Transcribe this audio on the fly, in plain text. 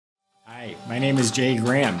My name is Jay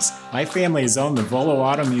Grams. My family has owned the Volo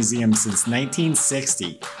Auto Museum since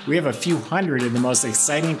 1960. We have a few hundred of the most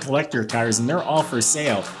exciting collector cars, and they're all for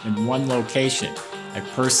sale in one location. I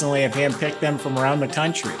personally have handpicked them from around the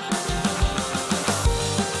country.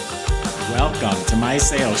 Welcome to my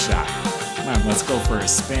sales shop. Come on, let's go for a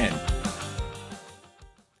spin.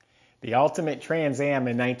 The ultimate Trans Am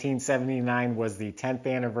in 1979 was the 10th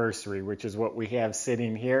anniversary, which is what we have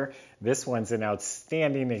sitting here. This one's an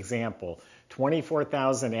outstanding example.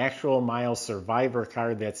 24,000 actual mile survivor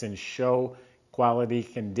car that's in show quality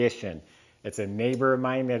condition. It's a neighbor of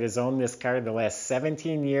mine that has owned this car the last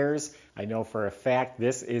 17 years. I know for a fact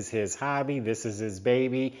this is his hobby, this is his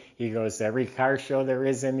baby. He goes to every car show there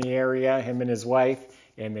is in the area, him and his wife,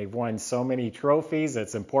 and they've won so many trophies.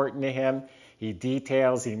 That's important to him. He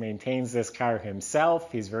details, he maintains this car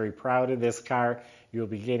himself. He's very proud of this car. You'll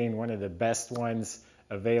be getting one of the best ones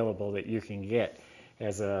available that you can get.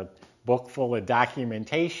 Has a book full of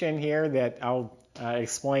documentation here that I'll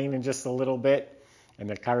explain in just a little bit. And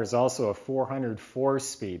the car is also a 404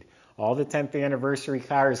 speed. All the 10th anniversary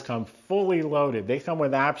cars come fully loaded. They come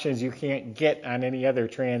with options you can't get on any other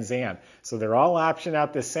Trans Am. So they're all optioned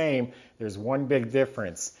out the same. There's one big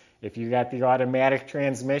difference. If you got the automatic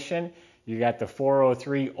transmission, you got the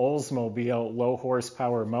 403 Oldsmobile low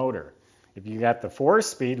horsepower motor. If you got the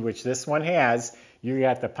 4-speed, which this one has, you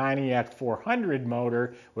got the Pontiac 400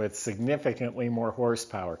 motor with significantly more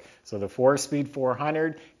horsepower. So the 4-speed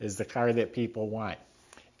 400 is the car that people want.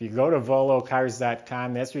 If you go to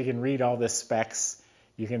volocars.com, that's where you can read all the specs.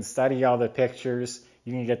 You can study all the pictures.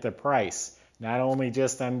 You can get the price. Not only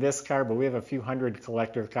just on this car, but we have a few hundred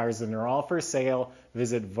collector cars, and they're all for sale.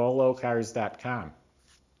 Visit volocars.com.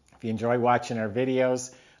 If you enjoy watching our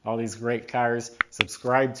videos, all these great cars,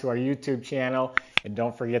 subscribe to our YouTube channel, and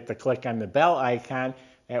don't forget to click on the bell icon.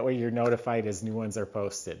 That way you're notified as new ones are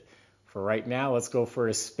posted. For right now, let's go for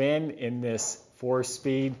a spin in this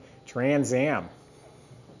 4-speed Trans Am.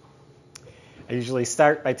 I usually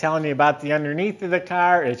start by telling you about the underneath of the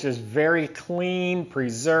car. It's just very clean,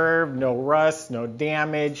 preserved, no rust, no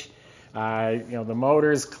damage. The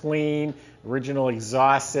motor's clean. Original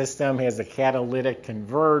exhaust system, has a catalytic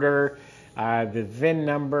converter. The VIN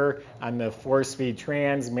number on the 4-speed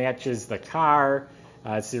Trans matches the car.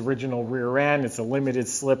 It's the original rear end. It's a limited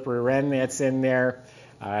slip rear end that's in there.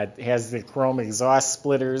 It has the chrome exhaust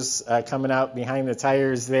splitters coming out behind the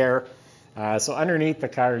tires there. So underneath the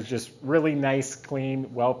car is just really nice,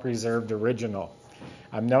 clean, well-preserved original.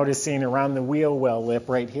 I'm noticing around the wheel well lip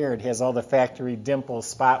right here, it has all the factory dimple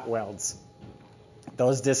spot welds.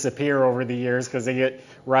 Those disappear over the years because they get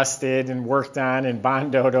rusted and worked on and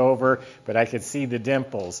bondoed over, but I could see the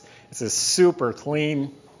dimples. It's a super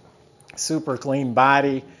clean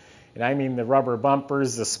body. And I mean the rubber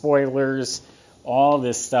bumpers, the spoilers, all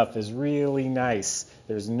this stuff is really nice.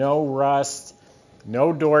 There's no rust,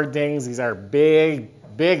 no door dings. These are big,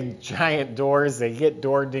 giant doors. They get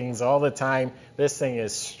door dings all the time. This thing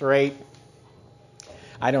is straight.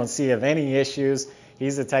 I don't see of any issues.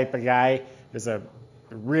 He's the type of guy, there's a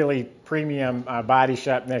really premium body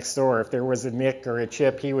shop next door. If there was a nick or a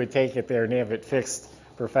chip, he would take it there and have it fixed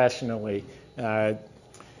professionally.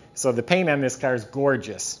 So the paint on this car is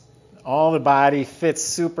gorgeous. All the body fits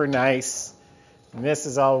super nice. And this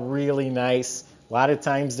is all really nice. A lot of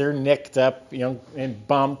times they're nicked up, and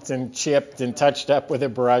bumped and chipped and touched up with a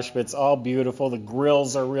brush, but it's all beautiful. The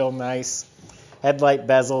grills are real nice. Headlight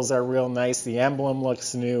bezels are real nice. The emblem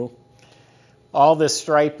looks new. All the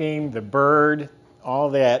striping, the bird,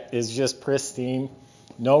 all that is just pristine.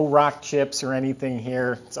 No rock chips or anything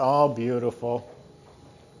here. It's all beautiful.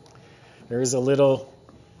 There's a little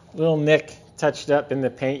nick touched up in the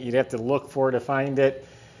paint. You'd have to look for it to find it.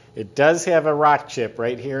 It does have a rock chip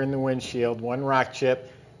right here in the windshield, one rock chip.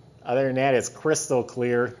 Other than that, it's crystal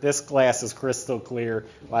clear. This glass is crystal clear.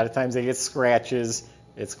 A lot of times they get scratches.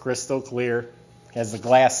 It's crystal clear. Has the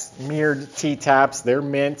glass mirrored T-tops. They're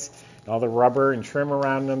mint. All the rubber and trim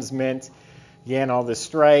around them is mint. Again, all the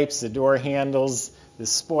stripes, the door handles, the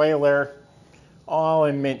spoiler, all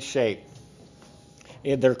in mint shape.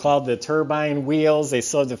 They're called the turbine wheels. They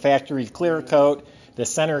still have the factory clear coat. The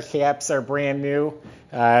center caps are brand new,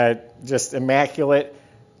 just immaculate.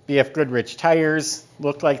 BF Goodrich tires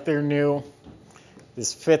look like they're new.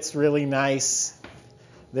 This fits really nice.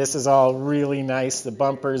 This is all really nice. The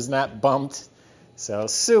bumper's not bumped. So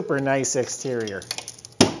super nice exterior.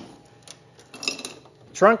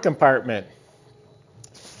 Trunk compartment.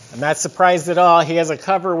 I'm not surprised at all. He has a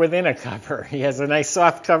cover within a cover. He has a nice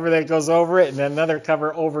soft cover that goes over it and then another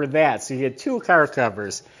cover over that. So you get two car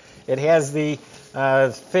covers. It has the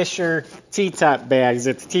Fisher T-top bags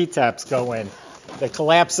that the T-tops go in. The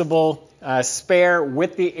collapsible spare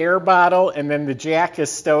with the air bottle, and then the jack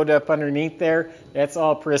is stowed up underneath there. That's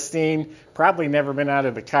all pristine. Probably never been out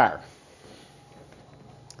of the car.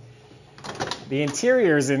 The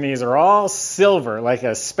interiors in these are all silver, like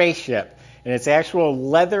a spaceship, and it's actual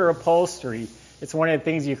leather upholstery. It's one of the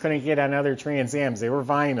things you couldn't get on other Trans Ams. They were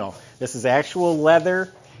vinyl. This is actual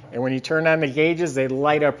leather, and when you turn on the gauges, they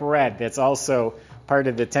light up red. That's also part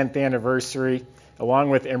of the 10th anniversary,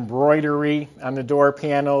 along with embroidery on the door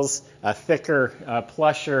panels, a thicker,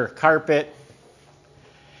 plusher carpet.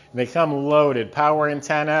 They come loaded. Power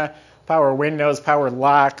antenna, power windows, power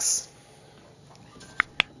locks,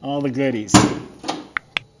 all the goodies.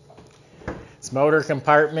 This motor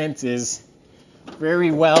compartment is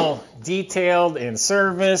very well detailed and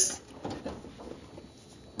serviced,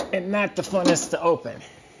 and not the funnest to open.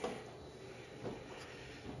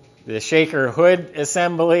 The shaker hood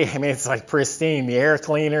assembly, I mean, it's like pristine. The air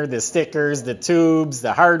cleaner, the stickers, the tubes,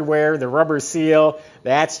 the hardware, the rubber seal,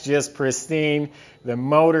 that's just pristine. The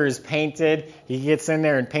motor is painted. He gets in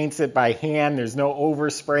there and paints it by hand. There's no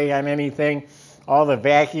overspray on anything. All the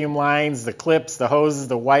vacuum lines, the clips, the hoses,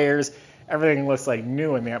 the wires, everything looks like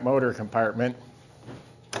new in that motor compartment.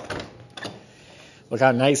 Look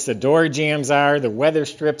how nice the door jambs are. The weather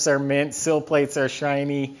strips are mint. Sill plates are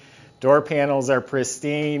shiny. Door panels are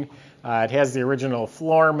pristine. It has the original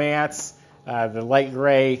floor mats. The light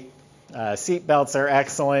gray seat belts are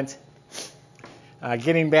excellent.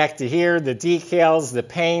 Getting back to here, the decals, the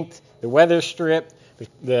paint, the weather strip,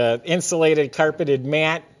 the insulated carpeted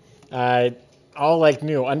mat, all like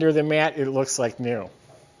new. Under the mat, it looks like new.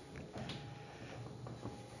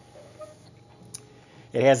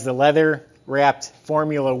 It has the leather wrapped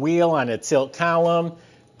formula wheel on a tilt column.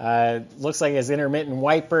 Looks like it has intermittent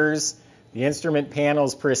wipers. The instrument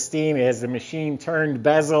panel's pristine. It has the machine turned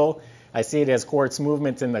bezel. I see it has quartz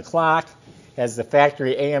movement in the clock. It has the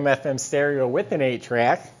factory AM/FM stereo with an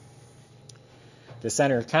 8-track. The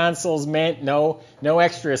center console's mint. No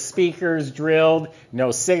extra speakers drilled.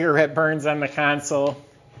 No cigarette burns on the console.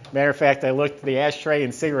 Matter of fact, I looked, the ashtray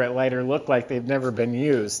and cigarette lighter look like they've never been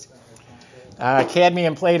used.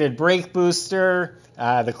 Cadmium plated brake booster.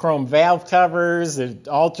 The chrome valve covers, the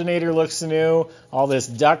alternator looks new, all this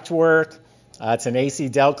duct work. It's an AC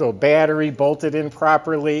Delco battery bolted in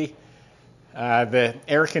properly. The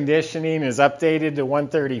air conditioning is updated to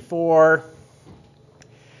 134.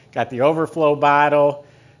 Got the overflow bottle.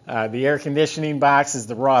 The air conditioning box is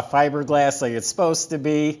the raw fiberglass like it's supposed to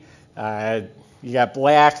be. You got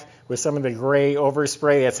black with some of the gray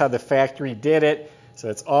overspray. That's how the factory did it. So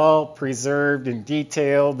it's all preserved and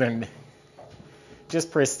detailed and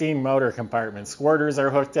just pristine motor compartment. Squirters are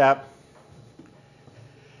hooked up.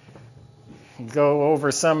 Go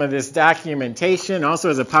over some of this documentation. Also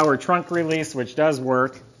has a power trunk release, which does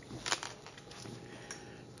work.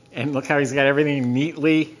 And look how he's got everything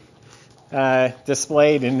neatly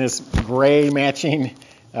displayed in this gray matching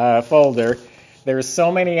folder. There's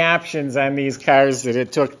so many options on these cars that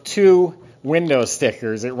it took 2 window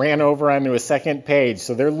stickers. It ran over onto a second page,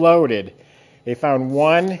 so they're loaded. They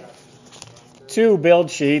found 2 build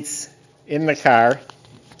sheets in the car.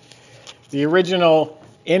 The original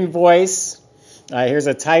invoice. Here's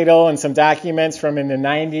a title and some documents from in the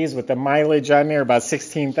 90s with the mileage on there, about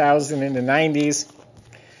 16,000 in the 90s.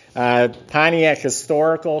 Pontiac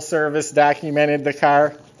Historical Service documented the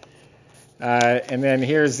car. And then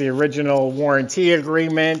here's the original warranty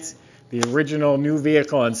agreement, the original new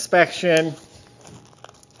vehicle inspection,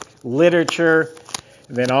 literature,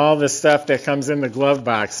 and then all the stuff that comes in the glove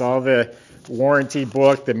box, all the warranty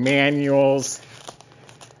book, the manuals,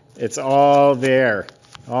 it's all there.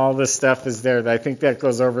 All the stuff is there. I think that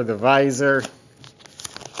goes over the visor,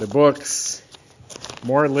 the books,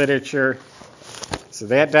 more literature. So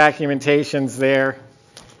that documentation's there.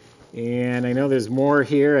 And I know there's more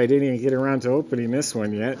here. I didn't even get around to opening this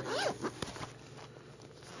one yet.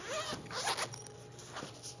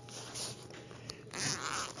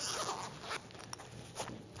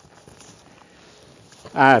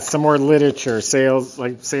 Some more literature,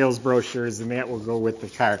 sales brochures, and that will go with the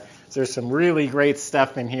car. So there's some really great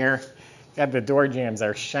stuff in here. God, the door jambs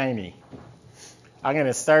are shiny. I'm going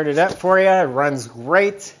to start it up for you. It runs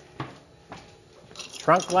great.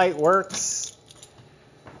 Trunk light works.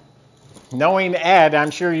 Knowing Ed,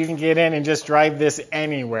 I'm sure you can get in and just drive this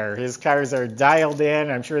anywhere. His cars are dialed in.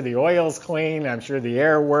 I'm sure the oil's clean. I'm sure the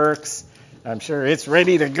air works. I'm sure it's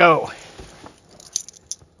ready to go.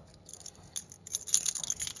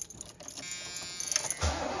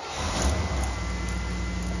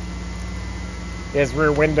 His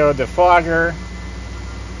rear window defogger.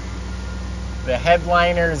 The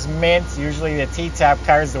headliner's mint. Usually the T-top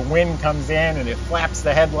cars, the wind comes in and it flaps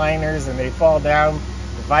the headliners and they fall down.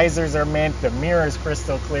 The visors are mint. The mirror's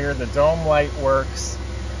crystal clear. The dome light works.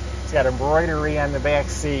 It's got embroidery on the back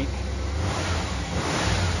seat.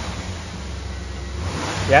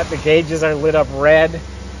 Yep, the gauges are lit up red.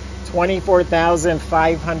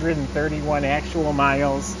 24,531 actual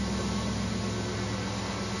miles.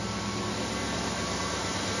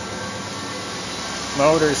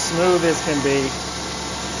 Motor smooth as can be.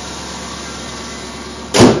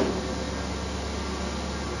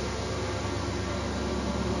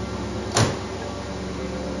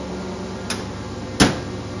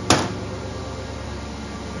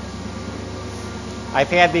 I've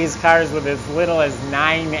had these cars with as little as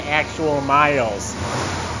 9 actual miles.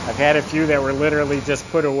 I've had a few that were literally just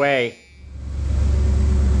put away.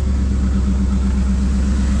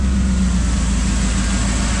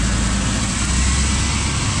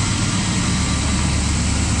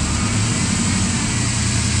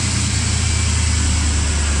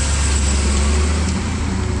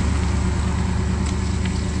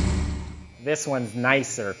 This one's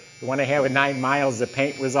nicer. The one I had with 9 miles, the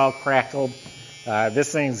paint was all crackled.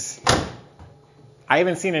 This thing's, I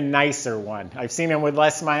haven't seen a nicer one. I've seen them with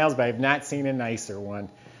less miles, but I've not seen a nicer one.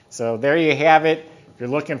 So there you have it. If you're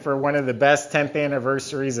looking for one of the best 10th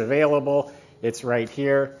anniversaries available, it's right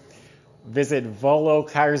here. Visit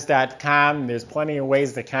volocars.com. There's plenty of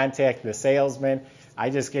ways to contact the salesman. I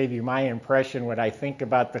just gave you my impression, what I think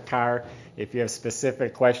about the car. If you have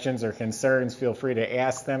specific questions or concerns, feel free to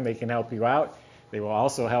ask them. They can help you out. They will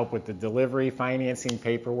also help with the delivery, financing,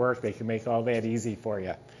 paperwork. They can make all that easy for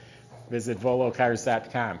you. Visit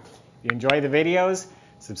volocars.com. If you enjoy the videos,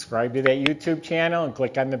 subscribe to that YouTube channel and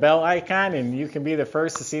click on the bell icon, and you can be the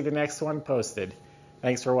first to see the next one posted.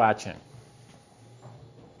 Thanks for watching.